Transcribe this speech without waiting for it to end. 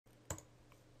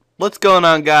What's going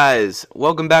on, guys?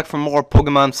 Welcome back for more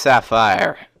Pokemon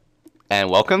Sapphire. And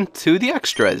welcome to the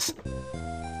extras.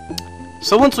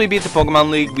 So once we beat the Pokemon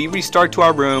League, we restart to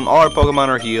our room, all our Pokemon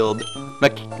are healed.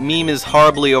 Meme is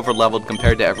horribly overleveled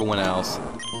compared to everyone else.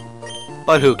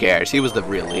 But who cares, he was the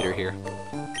real leader here.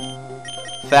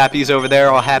 Fappy's over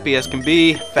there, all happy as can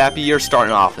be. Fappy, you're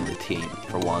starting off in the team,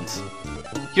 for once.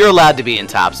 You're allowed to be in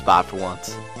top spot for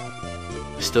once.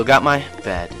 Still got my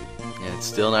bed, and it's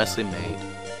still nicely made.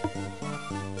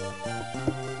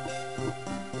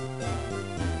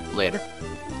 Later.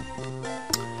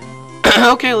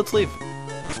 Okay, let's leave.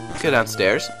 Go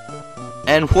downstairs.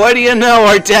 And what do you know?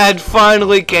 Our dad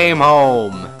finally came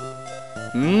home.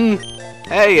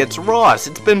 Hey, it's Ross.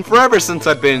 It's been forever since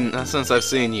I've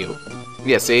seen you.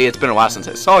 Yeah, see, it's been a while since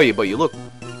I saw you, but you look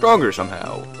stronger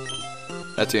somehow.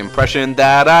 That's the impression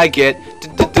that I get.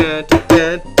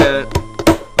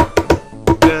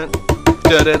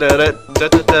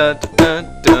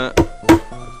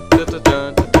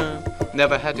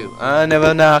 Never had to. I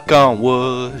never knock on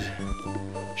wood.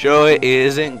 Sure it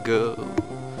isn't good.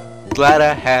 Glad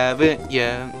I haven't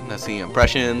yet. That's the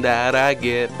impression that I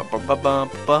get.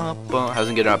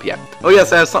 Hasn't get up yet. Oh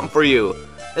yes, I have something for you.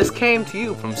 This came to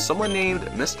you from someone named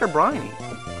Mr. Briny.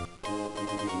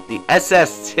 The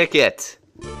SS ticket.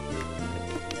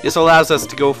 This allows us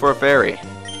to go for a ferry.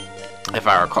 If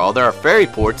I recall, there are ferry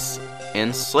ports in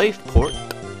Slaveport.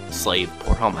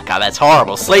 Oh my god, that's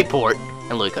horrible. Slateport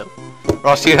and Luco.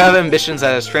 Ross, do you have ambitions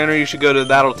as a trainer? You should go to the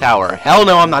Battle Tower. Hell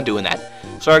no, I'm not doing that.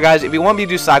 Sorry guys, if you want me to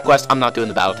do side quests, I'm not doing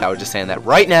the Battle Tower. Just saying that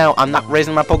right now, I'm not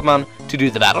raising my Pokemon to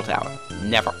do the Battle Tower.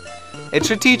 Never. It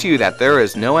should teach you that there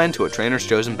is no end to a trainer's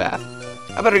chosen path.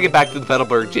 I better get back to the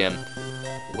Petalburg gym.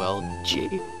 Well,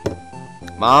 gee.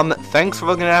 Mom, thanks for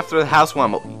looking after the house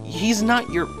while he's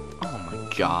not your... Oh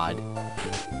my god.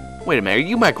 Wait a minute, are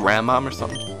you my grandmom or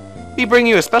something? We bring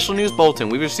you a special news bulletin.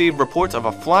 We've received reports of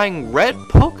a flying red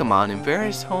Pokemon in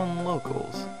various home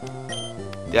locals.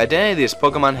 The identity of this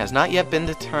Pokemon has not yet been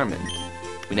determined.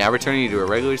 We now return you to a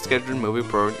regularly scheduled movie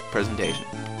presentation.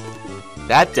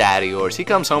 That dad of yours, he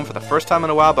comes home for the first time in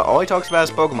a while, but all he talks about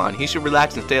is Pokemon. He should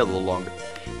relax and stay a little longer.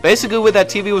 Basically what that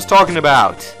TV was talking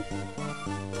about.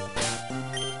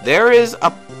 There is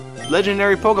a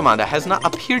legendary Pokemon that has not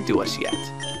appeared to us yet.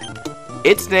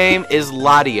 Its name is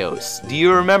Latios. Do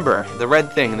you remember the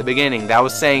red thing in the beginning that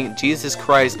was saying, Jesus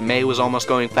Christ, May was almost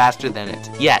going faster than it?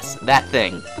 Yes, that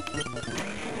thing.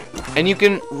 And you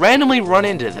can randomly run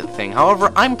into the thing.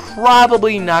 However, I'm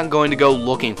probably not going to go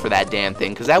looking for that damn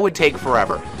thing, because that would take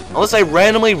forever. Unless I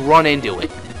randomly run into it,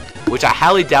 which I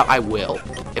highly doubt I will.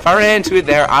 If I ran into it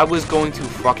there, I was going to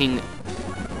fucking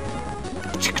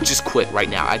just quit right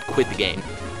now. I'd quit the game.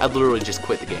 I'd literally just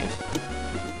quit the game.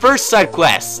 First side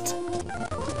quest.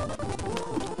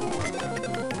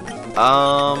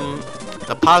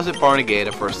 Deposit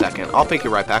Barnegata for a second. I'll pick you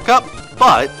right back up,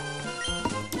 but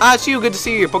it's you. Good to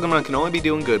see you. Your Pokemon can only be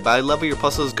doing good. By level, your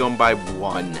plus is going by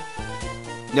 1.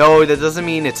 No, that doesn't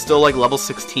mean it's still like level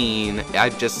 16.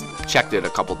 I've just checked it a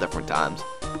couple different times.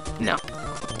 No.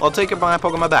 I'll take my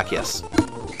Pokemon back, yes.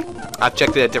 I've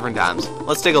checked it at different times.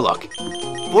 Let's take a look.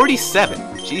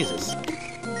 47. Jesus.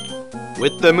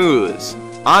 With the moves.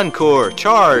 Encore,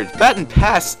 Charge, Baton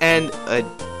Pass, and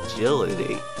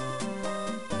Agility.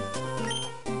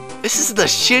 This is the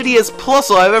shittiest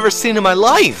puzzle I've ever seen in my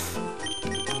life.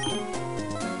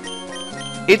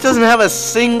 It doesn't have a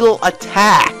single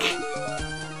attack.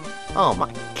 Oh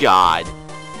my god.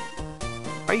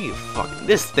 Are you fucking...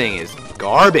 This thing is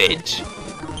garbage.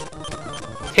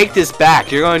 Take this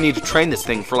back. You're going to need to train this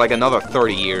thing for like another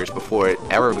 30 years before it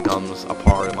ever becomes a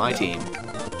part of my team.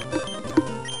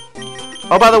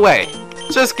 Oh, by the way,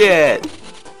 just get...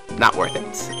 Not worth it.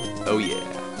 Oh yeah.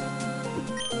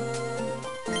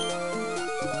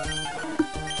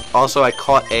 Also, I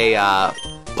caught a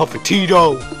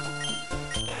Puffetito.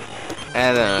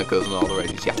 And then it goes in all the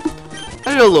rages, yeah.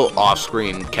 I did a little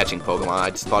off-screen catching Pokemon.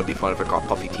 I just thought it'd be fun if I caught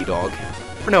Puffy T-Dog.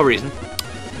 For no reason.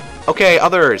 Okay,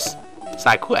 others.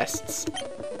 Side quests.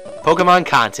 Pokemon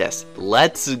contest.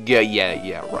 Let's go.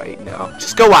 Yeah, right now.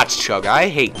 Just go watch Chug. I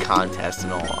hate contests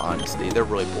in all honesty. They're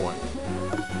really boring.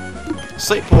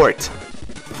 Slateport.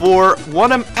 For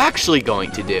what I'm actually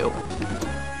going to do.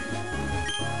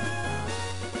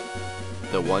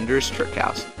 The Wondrous Trick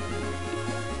House.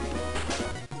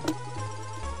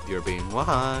 You're being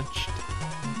watched.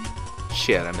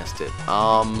 Shit, I missed it.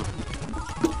 God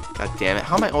damn it.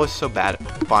 How am I always so bad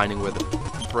at finding where the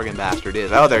friggin' bastard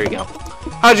is? Oh, there you go.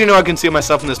 How'd you know I conceal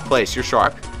myself in this place? You're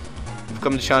sharp. You've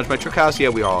come to challenge my trick house? Yeah,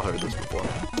 we all heard this before.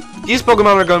 These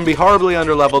Pokemon are going to be horribly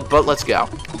underleveled, but let's go.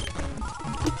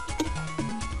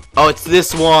 Oh, it's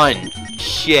this one.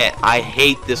 Shit, I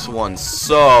hate this one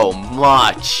so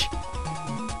much.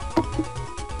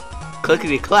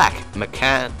 Clickety clack,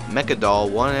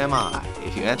 Mechadol 1MI.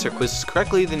 If you answer quizzes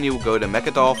correctly, then you will go to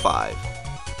Mechadol 5.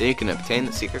 Then you can obtain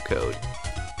the secret code.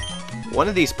 One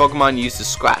of these Pokemon uses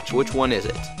Scratch. Which one is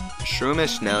it?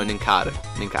 Shroomish? No, Nincada.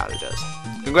 Nincada does.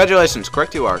 Congratulations,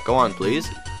 correct you are. Go on, please.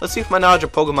 Let's see if my knowledge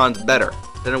of Pokemon's better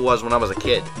than it was when I was a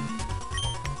kid.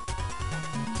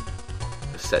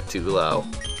 Set too low.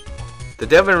 The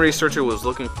Devon researcher was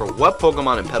looking for what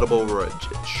Pokemon in Petable Ridge?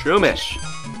 Shroomish.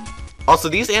 Also,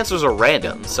 these answers are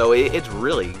random, so it's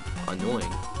really annoying.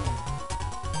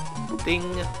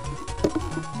 Ding.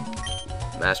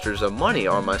 Masters of money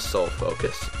are my sole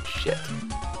focus. Shit.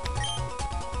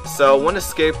 So, one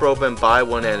escape rope and buy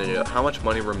one antidote. How much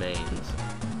money remains?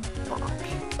 Fuck.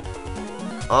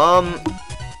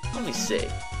 Let me see.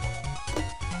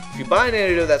 If you buy an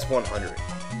antidote, that's 100.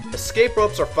 Escape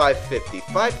ropes are 550.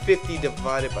 550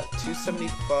 divided by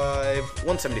 275.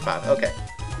 175. Okay.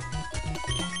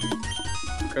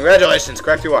 Congratulations,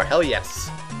 correct you are. Hell yes.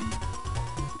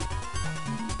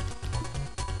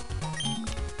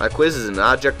 My quiz is an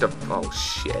object of... Oh,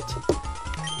 shit.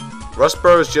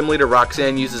 Rustboro's gym leader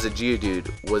Roxanne uses a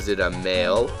Geodude. Was it a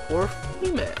male or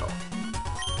female?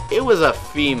 It was a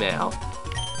female.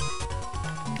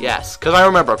 Yes, because I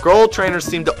remember, girl trainers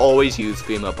seem to always use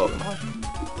female Pokemon.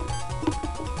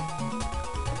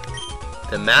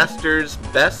 The Master's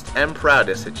best and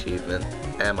proudest achievement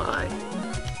am I.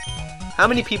 How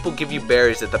many people give you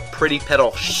berries at the Pretty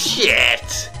Petal?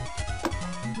 Shit!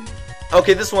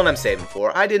 Okay, this one I'm saving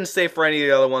for. I didn't save for any of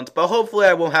the other ones, but hopefully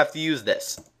I won't have to use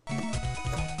this.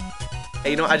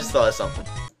 Hey, you know what? I just thought of something.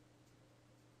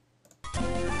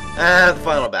 The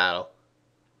final battle.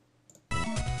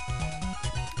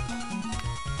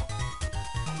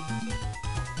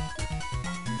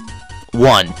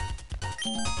 One.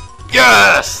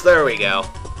 Yes! There we go.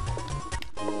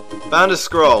 Found a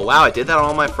scroll. Wow, I did that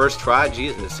on my first try?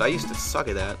 Jesus, I used to suck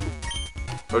at that.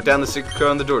 Wrote down the secret code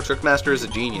on the door. Trickmaster is a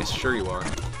genius. Sure you are.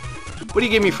 What do you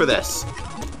give me for this?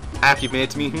 After you've made it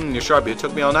to me, you're sharp. It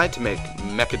took me all night to make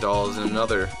Mechadolls and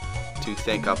another to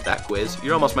think up that quiz.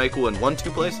 You're almost my equal in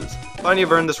 1-2 places. Finally,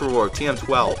 you've earned this reward.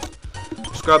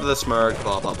 TM12. Scrub the smirk,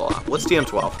 blah, blah, blah. What's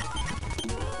TM12?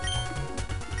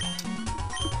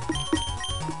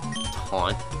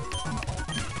 Taunt.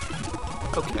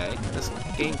 Okay, this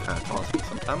game kind of taunts me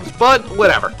sometimes, but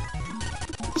whatever.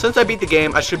 Since I beat the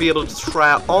game, I should be able to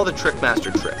try out all the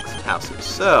Trickmaster tricks houses.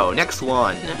 So, next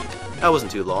one. That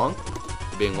wasn't too long.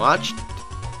 You're being watched.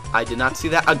 I did not see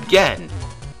that again.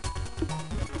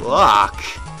 Fuck.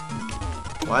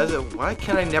 Why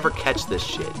can't I never catch this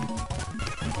shit?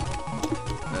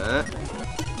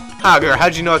 Hogger,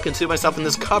 how'd you know I concealed myself in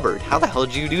this cupboard? How the hell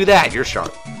did you do that? You're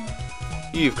sharp.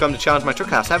 You've come to challenge my trick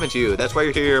house, haven't you? That's why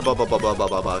you're here. Blah, blah, blah, blah, blah,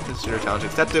 blah, blah. Consider challenge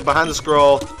accepted. Behind the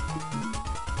scroll.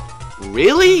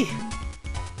 Really?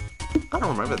 I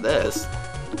don't remember this.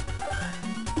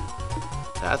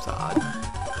 That's odd.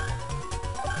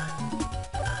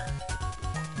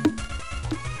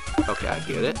 Okay, I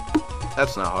get it.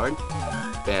 That's not hard.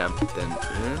 Bam. Then.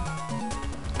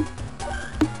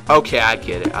 Okay, I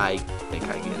get it. I think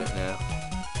I get it now.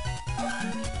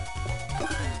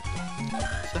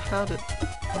 So how did...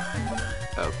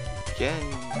 Okay.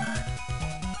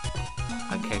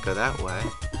 I can't go that way.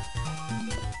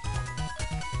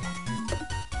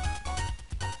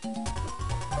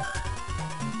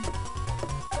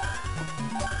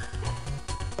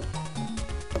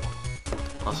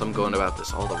 Also, I'm going about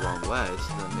this all the wrong ways,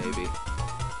 then maybe.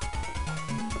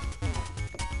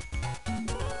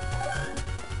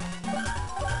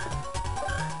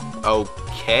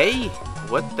 Okay?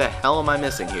 What the hell am I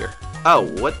missing here? Oh,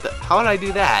 what the? How did I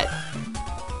do that?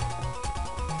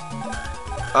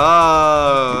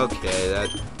 Oh, okay, that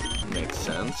makes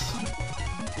sense.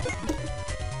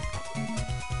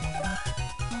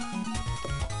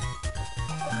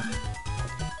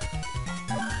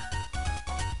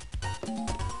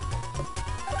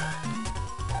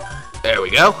 There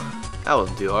we go. That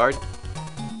wasn't too hard.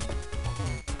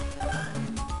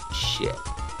 Shit.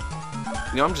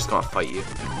 You know, I'm just gonna fight you.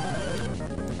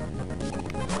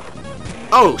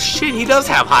 Oh, shit, he does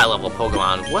have high-level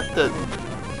Pokemon. What the...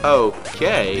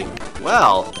 Okay.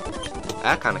 Well,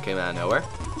 that kind of came out of nowhere.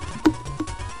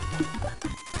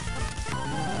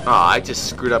 Oh, I just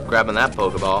screwed up grabbing that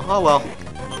Pokeball. Oh, well.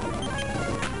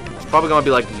 It's probably gonna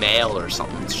be like male or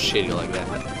something shitty like that.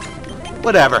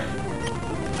 Whatever.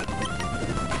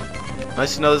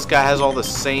 Nice to know this guy has all the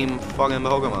same fucking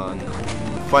Pokemon.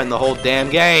 I'm fighting the whole damn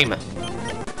game.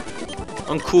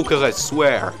 I'm cool because I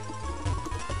swear.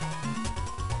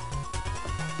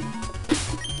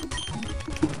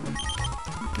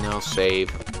 No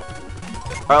save.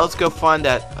 Alright, let's go find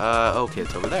that. Okay,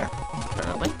 it's over there,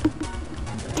 apparently.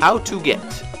 How to get.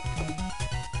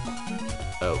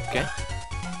 Okay.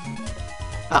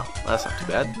 Oh, that's not too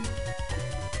bad.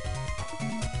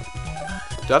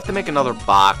 Do I have to make another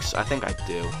box? I think I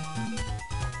do.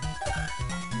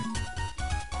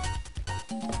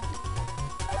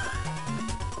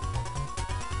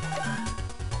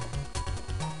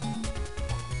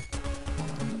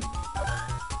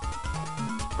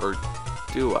 Or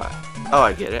do I? Oh,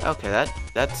 I get it. Okay,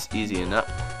 that's easy enough.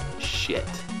 Shit.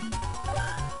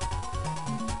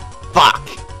 Fuck!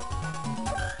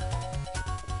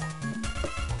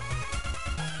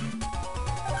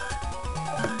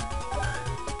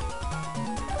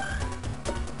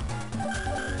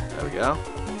 There we go.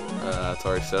 That's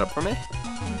already set up for me.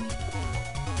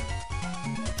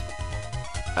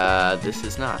 This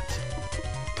is not.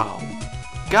 Oh.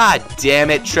 God damn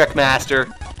it, Trickmaster!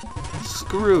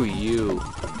 Screw you.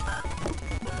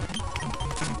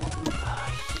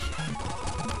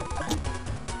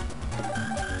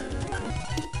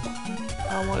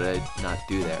 Oh, what did I not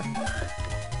do there?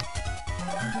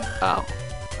 Oh.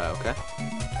 Okay.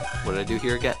 What did I do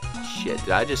here again? Shit,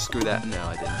 did I just screw that? No,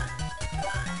 I didn't.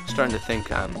 I'm starting to think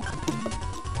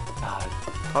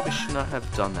probably should not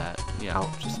have done that. Yeah, I'll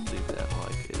just leave that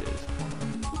like it is.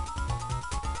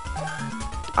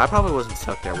 I probably wasn't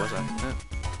stuck there, was I? Yeah.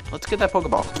 Let's get that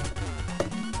Pokeball.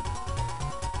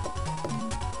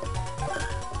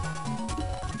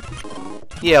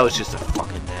 Yeah, it was just a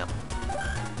fucking mail.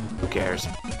 Who cares?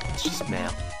 It's just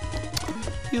mail.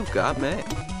 You've got mail.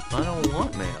 I don't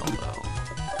want mail,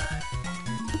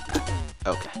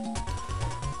 though. Okay.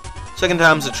 Second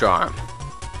time's a charm.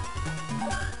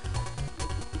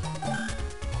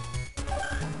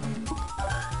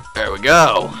 There we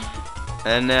go.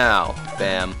 And now,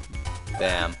 bam,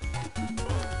 bam,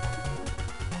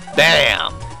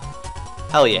 bam.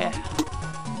 Hell yeah.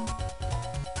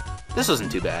 This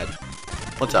wasn't too bad.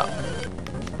 What's up?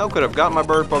 How could I have got my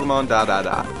bird Pokemon? ...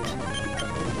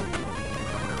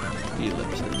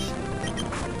 Ellipses.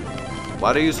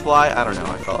 Why do I use fly? I don't know.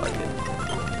 I felt like it.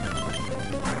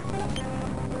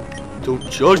 Don't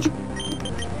judge me.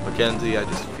 Mackenzie, I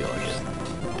just feel like it.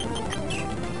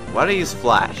 Why do I use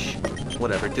flash?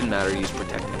 Whatever, it didn't matter. Use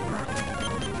protecting.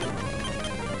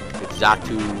 It's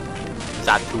Zatu.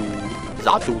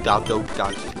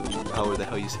 However the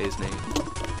hell you say his name.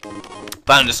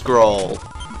 Found a scroll.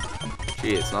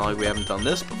 Gee, it's not like we haven't done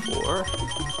this before.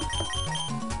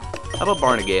 How about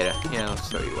Barnagata? Yeah, let's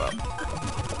throw you up.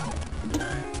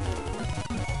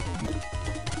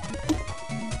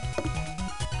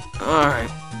 Alright.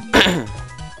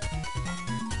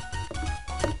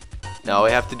 Now all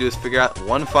we have to do is figure out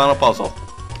one final puzzle.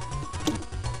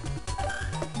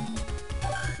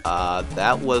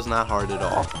 That was not hard at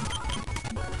all.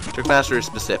 Trickmaster is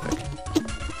specific.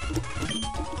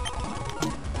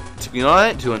 To be on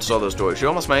it, to install those doors, you're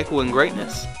almost my equal in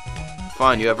greatness.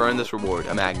 Fine, you have earned this reward,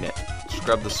 a magnet.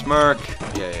 Scrub the smirk.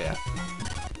 Yeah.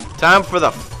 Time for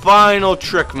the final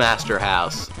Trickmaster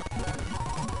house.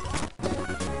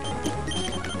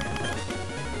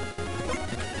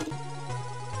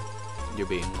 You're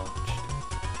being launched.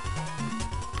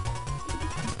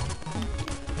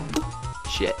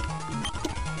 Shit.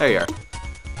 There you are.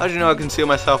 How did you know I conceal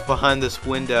myself behind this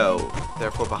window,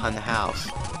 therefore behind the house?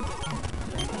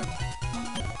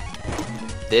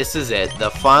 This is it,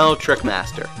 the final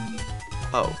Trickmaster.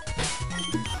 Oh.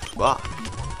 Fuck.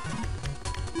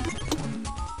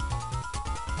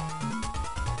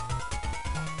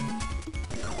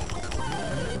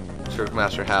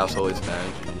 Trickmaster house always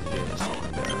managed.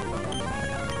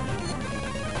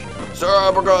 Sir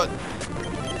Uppercut!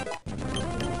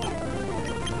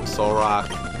 Soul Rock.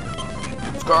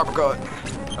 Scarpercut!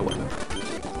 I win.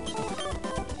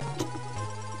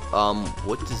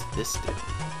 What does this do?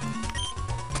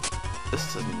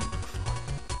 This doesn't even...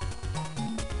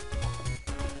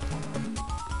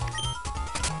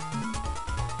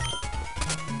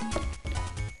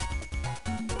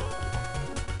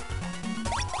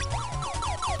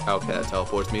 Okay, that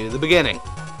teleports me to the beginning.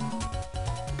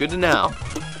 Good to know.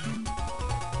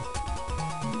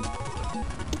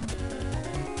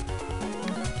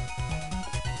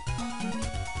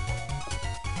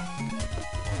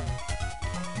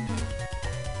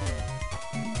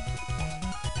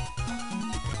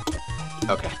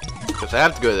 Okay, because I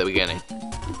have to go to the beginning.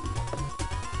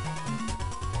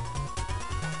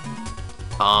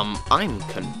 I'm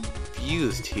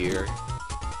confused here.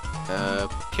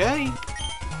 Okay.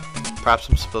 Perhaps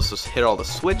I'm supposed to hit all the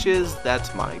switches.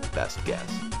 That's my best guess.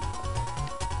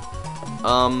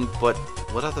 But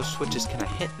what other switches can I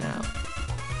hit now?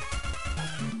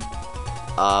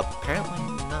 Apparently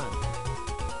none.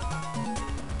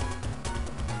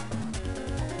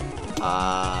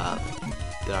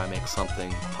 Did I make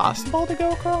something possible to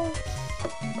go across?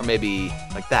 Or maybe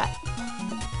like that?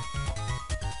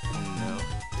 No,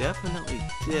 definitely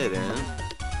didn't.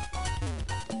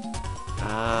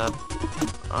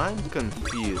 I'm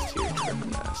confused here,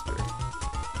 Trickmaster.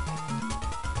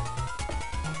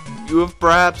 You have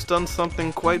perhaps done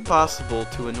something quite possible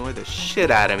to annoy the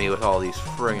shit out of me with all these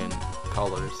friggin'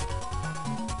 colors.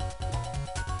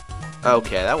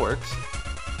 Okay, that works.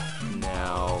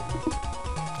 Now...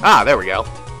 Ah, there we go.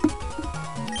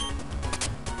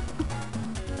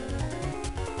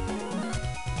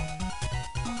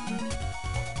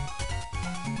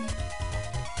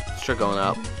 Let's try going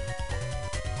up.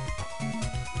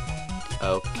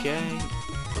 Okay.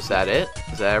 Was that it?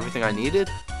 Is that everything I needed?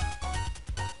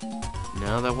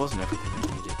 No, that wasn't everything I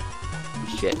needed.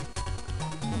 Shit.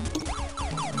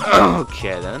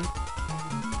 Okay, then.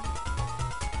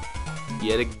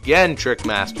 Yet again,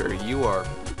 Trickmaster, you are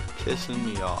pissing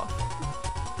me off.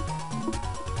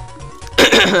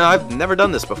 I've never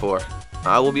done this before.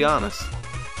 I will be honest.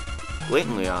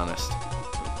 Blatantly honest.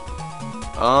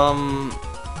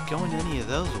 Going any of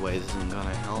those ways isn't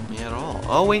gonna help me at all.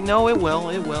 Oh wait, no, it will.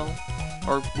 It will.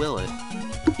 Or will it?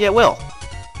 Yeah, it will.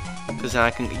 Because then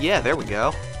I can... Yeah, there we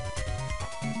go.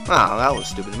 Oh, that was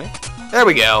stupid of me. There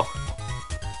we go.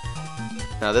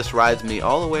 Now this rides me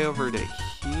all the way over to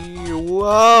here.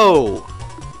 Whoa!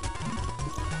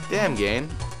 Damn, game.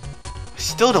 I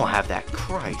still don't have that.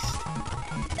 Christ.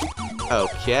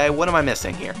 Okay, what am I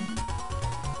missing here?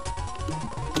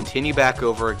 Continue back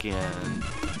over again.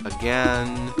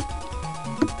 Again.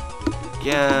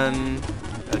 Again.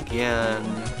 Again.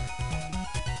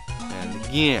 And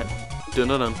again. Dun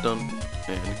dun dun dun.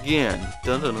 And again.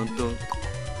 Dun dun dun dun.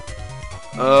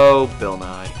 Oh, Bill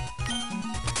Nye.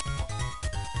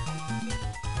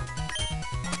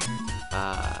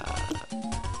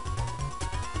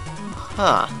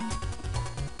 Huh.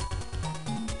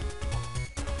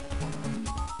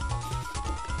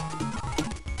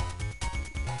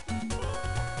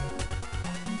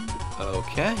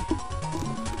 Okay.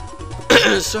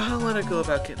 So how would I go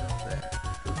about getting up there?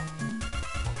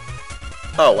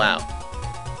 Oh, wow.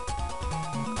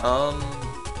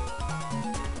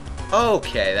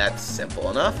 Okay, that's simple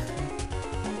enough.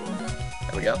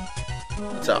 There we go.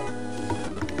 What's up?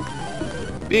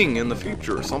 Being in the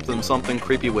future, something something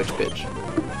creepy witch bitch.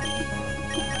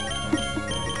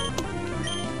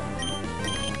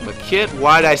 My kid?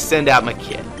 Why'd I send out my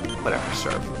kid? Whatever,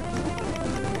 serve.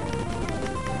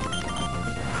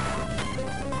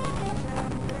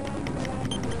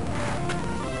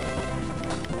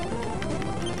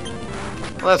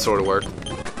 Well, that sort of worked.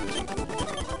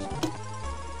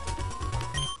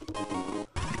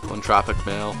 Philanthropic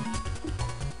mail.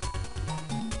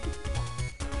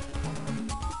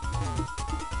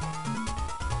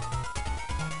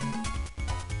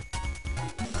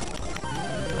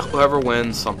 Whoever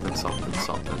wins, something, something,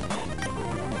 something.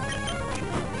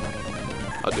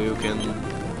 Hadouken.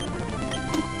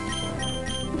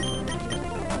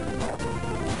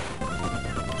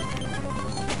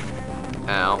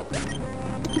 Ow.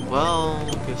 Well,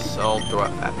 I guess I'll throw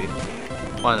out Happy.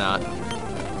 Why not?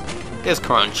 It's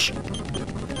Crunch.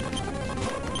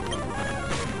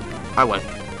 I win.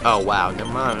 Oh, wow.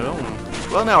 Never mind. Oh.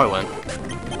 Well, now I win.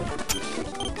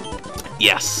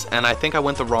 Yes, and I think I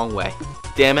went the wrong way.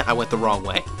 Damn it, I went the wrong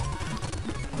way.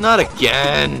 Not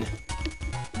again.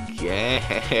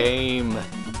 Game.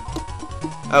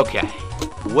 Okay.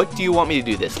 What do you want me to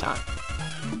do this time?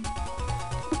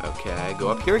 Okay, go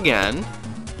up here again.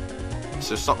 Is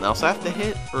there something else I have to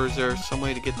hit? Or is there some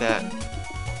way to get that?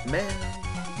 Man.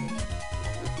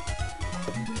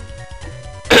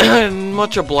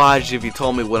 Much obliged if you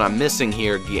told me what I'm missing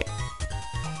here again.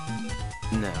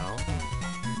 No.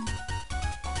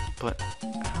 But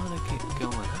how do I keep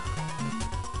going?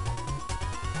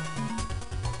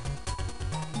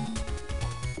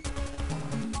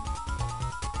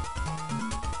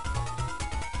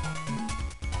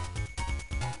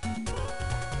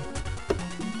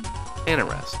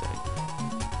 Interesting.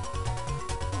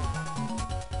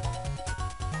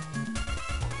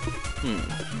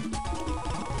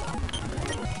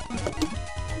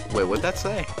 Wait, what'd that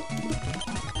say?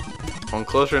 On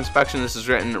closer inspection, this is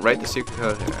written. Write the secret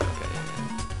code here. Okay.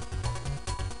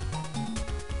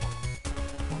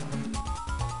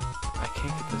 I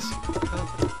can't get the secret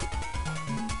code.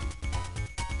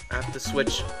 I have to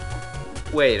switch.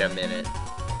 Wait a minute.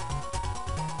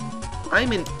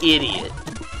 I'm an idiot.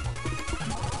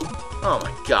 Oh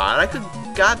my god, I could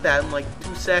got that in like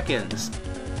 2 seconds.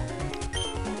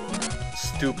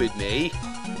 Stupid me.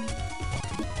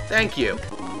 Thank you.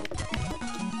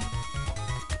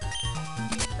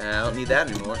 And I don't need that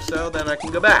anymore, so then I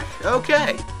can go back.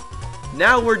 Okay.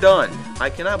 Now we're done. I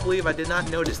cannot believe I did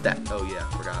not notice that. Oh yeah,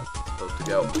 I forgot. It's supposed to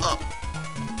go up.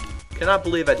 Cannot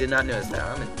believe I did not notice that.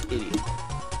 I'm an idiot.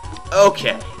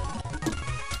 Okay.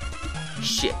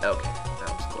 Shit, okay.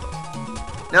 That was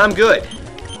close. Now I'm good.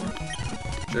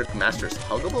 Jerk Master is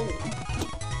huggable?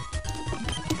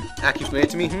 You've made it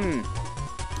to me?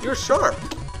 You're sharp.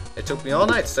 It took me all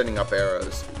night setting up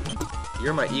arrows.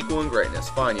 You're my equal in greatness.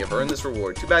 Fine, you've earned this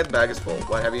reward. Too bad the bag is full.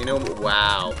 What have you known?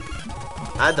 Wow.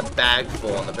 I had the bag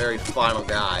full on the very final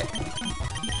guy.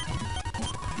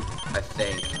 I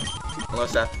think.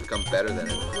 Unless I have to become better than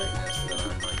it in greatness, then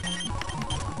I'm like...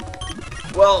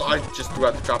 Well, I just threw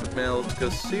out the tropic mail to go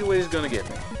see what he's gonna give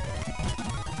me.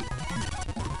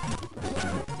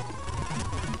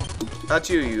 Not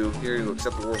you. Here you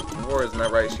accept the reward is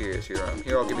not right here.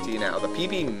 Here, I'll give it to you now. The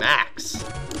PP Max.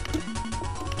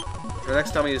 The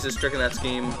next time I use this trick in that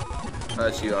scheme,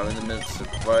 that's you. I'm in the midst of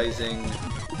advising.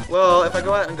 Well, if I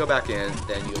go out and go back in,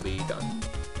 then you'll be done.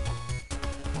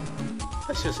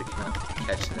 I seriously cannot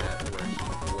catch that where he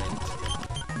went.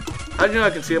 How do you know I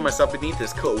can see myself beneath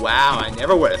this coat? Wow, I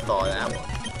never would have thought of that one.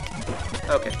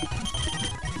 Okay.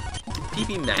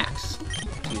 PP Max.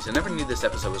 Jeez, I never knew this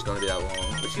episode was going to be that long.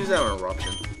 Let's use that on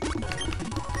Eruption.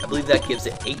 I believe that gives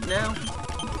it 8 now.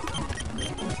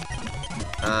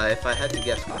 If I had to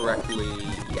guess correctly,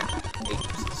 yeah, 8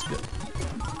 is good.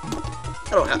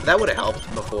 That would have helped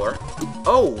before.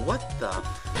 Oh, what the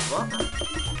fuck?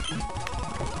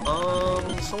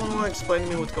 Someone want to explain to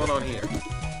me what's going on here?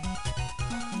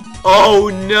 Oh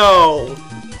no!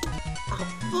 A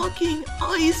fucking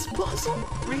ice puzzle?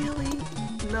 Really?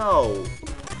 No.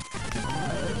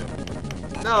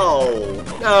 No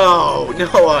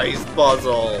ice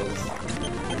puzzles.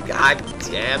 God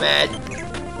damn it.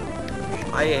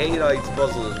 I hate ice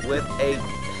puzzles with a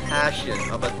passion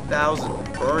of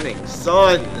 1,000 burning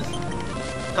suns.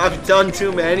 I've done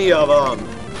too many of them.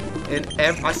 And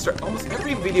almost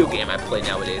every video game I play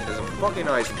nowadays has a fucking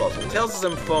ice puzzle. Tales of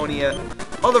Symphonia,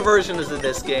 other versions of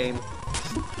this game.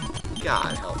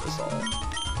 God help us all.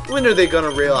 When are they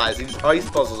gonna realize these ice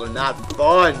puzzles are not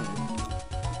fun?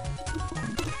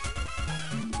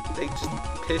 They just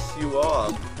piss you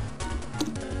off.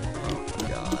 Oh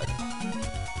god.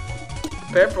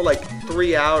 Prepare for like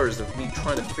 3 hours of me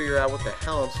trying to figure out what the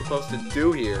hell I'm supposed to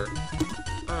do here.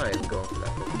 I am going for that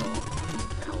Pokeball. What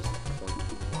the hell's the point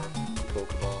of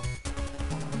Pokeball?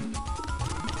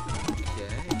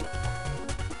 Okay.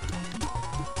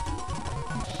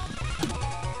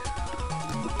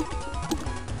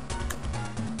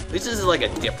 At least this is like a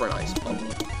different ice puzzle.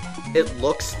 It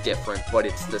looks different, but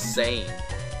it's the same.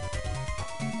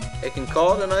 They can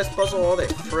call it an ice puzzle all they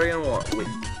friggin' want. Wait.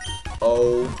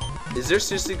 Oh. Is there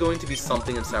seriously going to be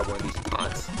something inside one of these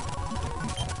pots?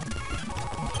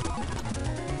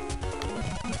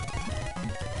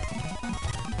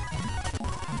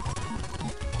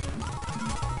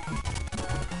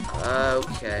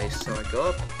 Okay, so I go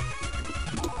up.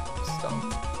 Stop.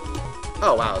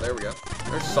 Oh wow, there we go.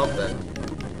 There's something.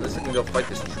 At least I can go fight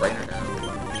this trainer now.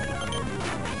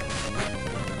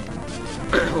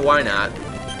 Why not?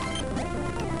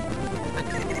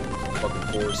 Fucking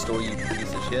horror story, you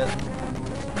piece of shit.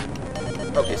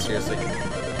 Okay, seriously.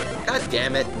 God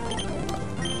damn it.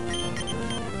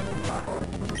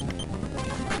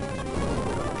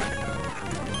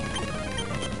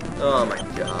 Oh my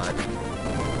god.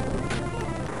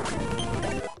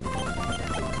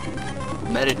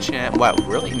 Metachamp. Wow,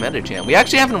 really? Metachamp. We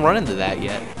actually haven't run into that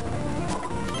yet.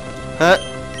 Huh?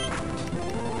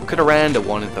 Could have ran into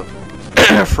one at the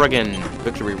friggin'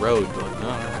 Victory Road, but no.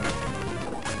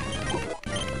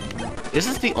 Is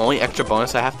this the only extra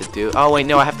bonus I have to do? Oh wait,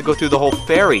 no, I have to go through the whole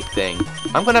fairy thing.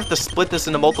 I'm gonna have to split this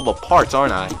into multiple parts,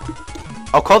 aren't I?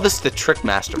 I'll call this the Trick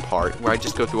Master part, where I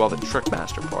just go through all the Trick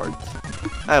Master parts.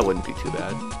 That wouldn't be too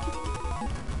bad.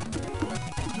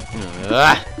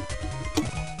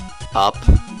 Up.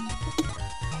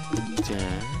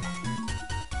 Down.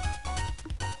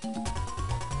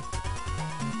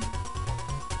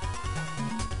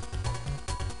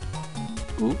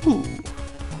 Ooh.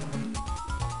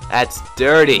 That's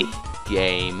dirty,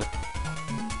 game.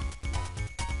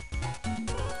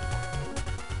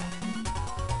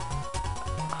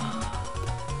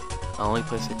 The only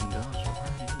place I can go is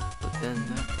right, but then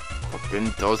that fucking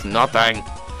does nothing.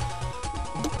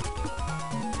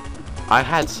 I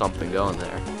had something going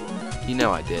there. You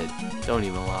know I did. Don't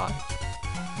even lie.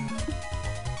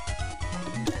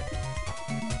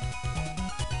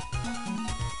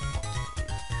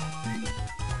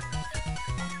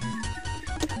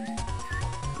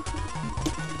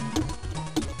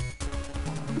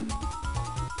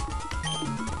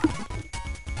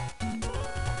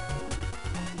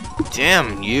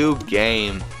 Damn you,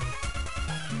 game.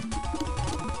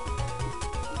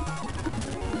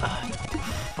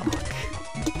 Fuck.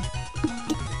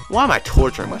 Why am I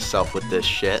torturing myself with this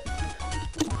shit?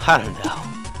 I don't know.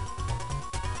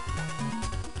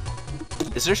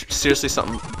 Is there seriously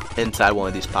something inside one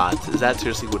of these pots? Is that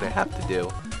seriously what I have to do?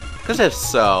 Because if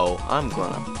so, I'm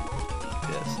gonna be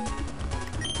pissed.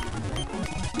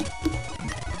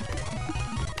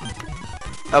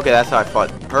 Okay, that's how I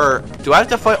fought her. Do I have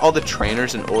to fight all the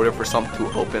trainers in order for something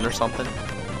to open or something?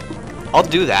 I'll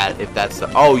do that if that's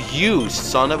the... Oh, you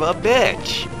son of a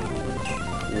bitch!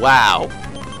 Wow.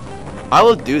 I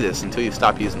will do this until you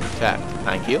stop using Protect.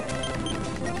 Thank you.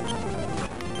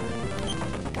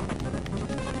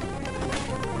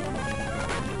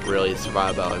 Really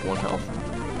survive by like 1 health.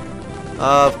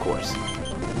 Of course.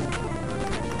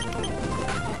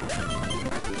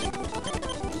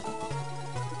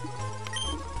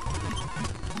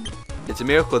 It's a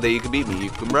miracle that you can beat me. You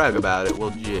can brag about it.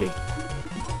 Well, gee.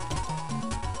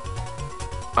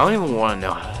 I don't even want to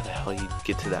know how the hell you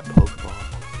get to that Pokeball.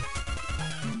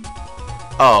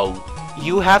 Oh,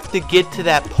 you have to get to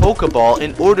that Pokeball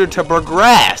in order to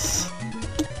progress.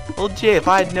 Well, gee, if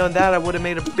I had known that, I would have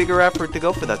made a bigger effort to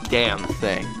go for the damn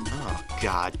thing. Oh,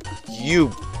 God.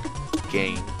 You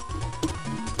game.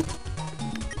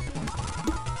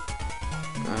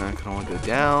 I kind of want to go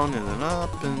down and then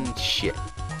up and shit.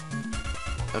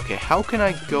 Okay, how can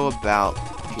I go about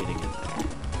getting in there?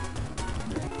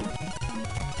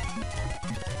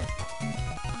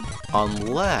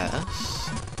 Unless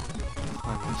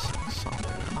I'm missing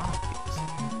something obvious.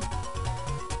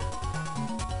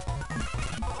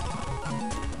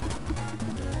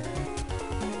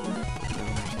 But then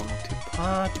there's only 2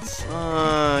 pots.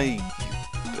 You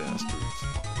bastards.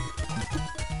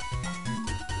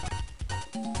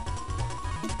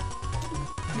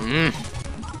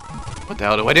 What the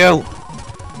hell do I do?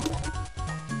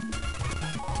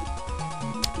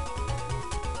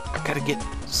 I gotta get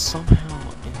somehow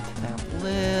into that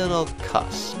little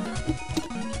cusp.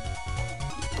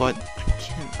 But I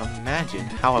can't imagine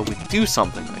how I would do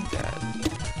something like that.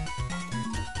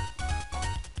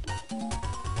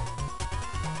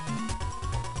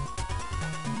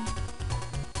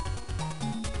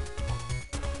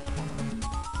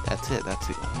 That's it. That's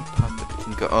the only part that I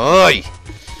can go. Oi!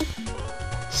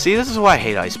 See, this is why I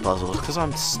hate ice puzzles, because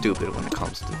I'm stupid when it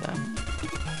comes to them.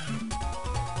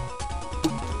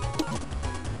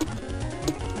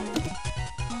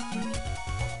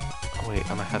 Oh, wait,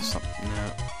 I'm gonna have something.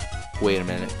 No. Wait a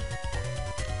minute.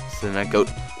 So then I go.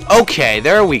 Okay,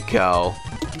 there we go.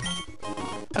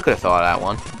 I could have thought of that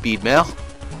one. Bead mail.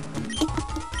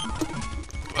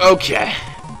 Okay.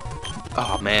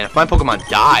 Oh man, if my Pokemon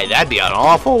die, that'd be an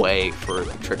awful way for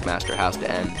the Trickmaster house to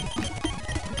end.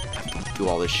 Do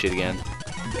all this shit again.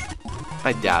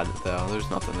 I doubt it though. There's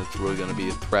nothing that's really gonna be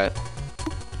a threat.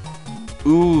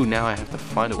 Ooh, now I have to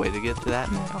find a way to get to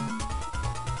that now.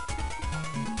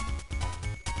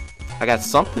 I got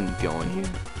something going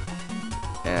here.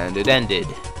 And it ended.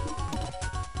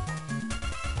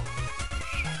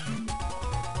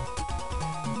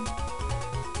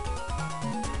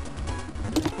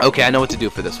 Okay, I know what to do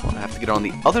for this one. I have to get on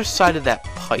the other side of that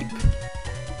pipe.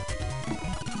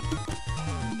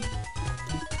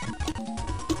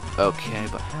 Okay,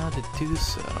 but how to do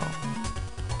so?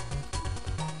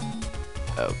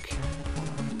 Okay.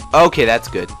 Okay, that's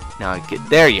good. Now I get...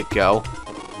 There you go.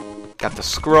 Got the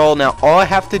scroll. Now all I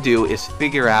have to do is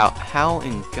figure out how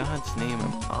in God's name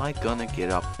am I gonna get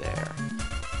up there.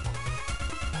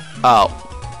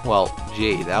 Oh. Well,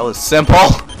 gee, that was simple.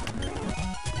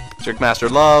 Trickmaster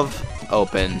Love.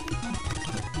 Open.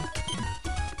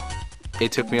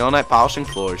 It took me all night polishing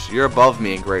floors. You're above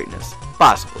me in greatness.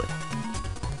 Possibly.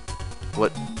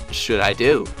 What should I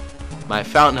do? My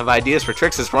fountain of ideas for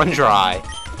tricks has run dry.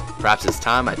 Perhaps it's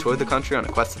time I toured the country on a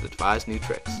quest to devise new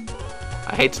tricks.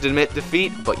 I hate to admit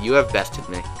defeat, but you have bested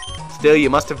me. Still, you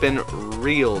must have been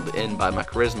reeled in by my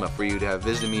charisma for you to have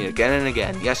visited me again and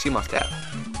again. Yes, you must have.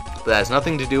 But that has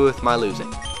nothing to do with my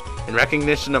losing. In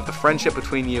recognition of the friendship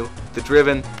between you, the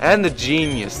driven, and the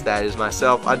genius that is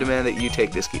myself, I demand that you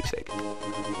take this keepsake.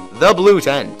 The Blue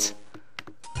Tent.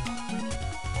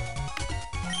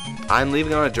 I'm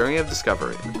leaving on a journey of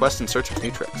discovery, a quest in search of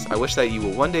new tricks. I wish that you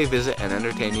will one day visit and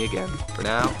entertain me again. For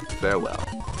now, farewell.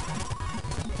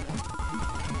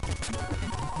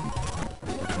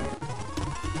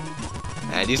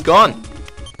 And he's gone.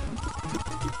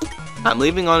 I'm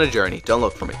leaving on a journey. Don't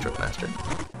look for me, Trickmaster.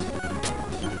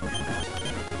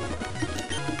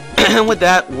 And with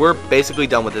that, we're basically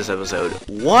done with this episode.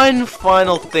 One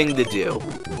final thing to do.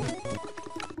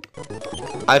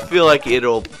 I feel like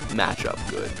it'll match up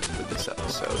good with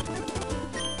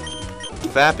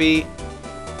Fappy,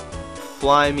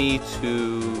 fly me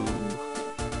to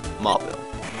Mauville.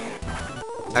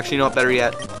 Actually, you know what? Better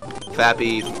yet,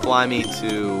 Fappy, fly me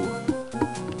to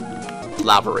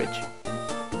Lava Ridge.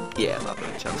 Yeah, Lava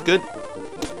Ridge sounds good.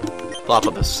 Plop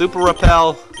up a Super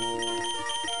Repel.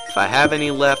 If I have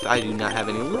any left, I do not have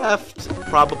any left.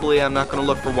 Probably I'm not going to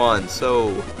look for one,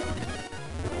 so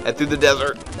head through the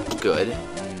desert. Good.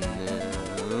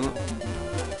 No.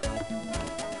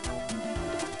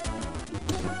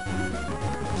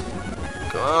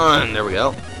 Come on, there we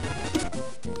go.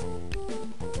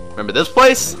 Remember this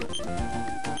place?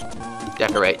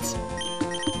 Decorates.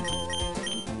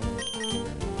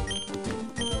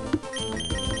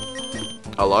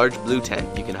 A large blue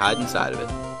tent. You can hide inside of it.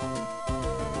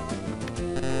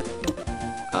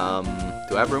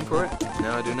 Do I have room for it?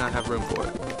 No, I do not have room for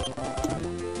it.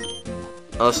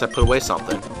 Unless I put away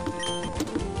something.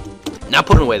 Not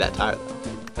putting away that tire, though.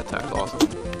 That tire's awesome.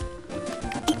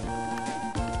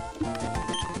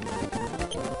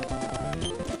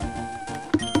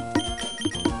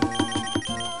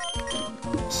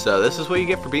 So this is what you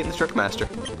get for beating the Trickmaster.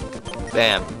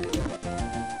 Bam.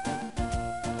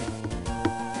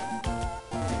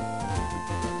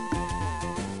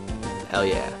 Hell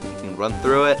yeah. You can run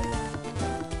through it.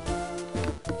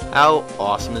 How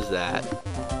awesome is that?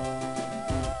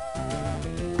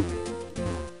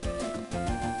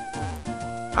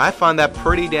 I find that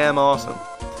pretty damn awesome,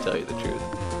 to tell you the truth.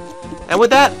 And with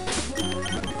that,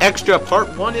 extra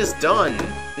part 1 is done.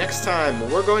 Next time,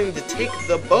 we're going to take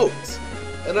the boat.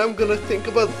 And I'm going to think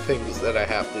about things that I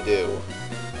have to do.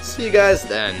 See you guys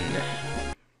then.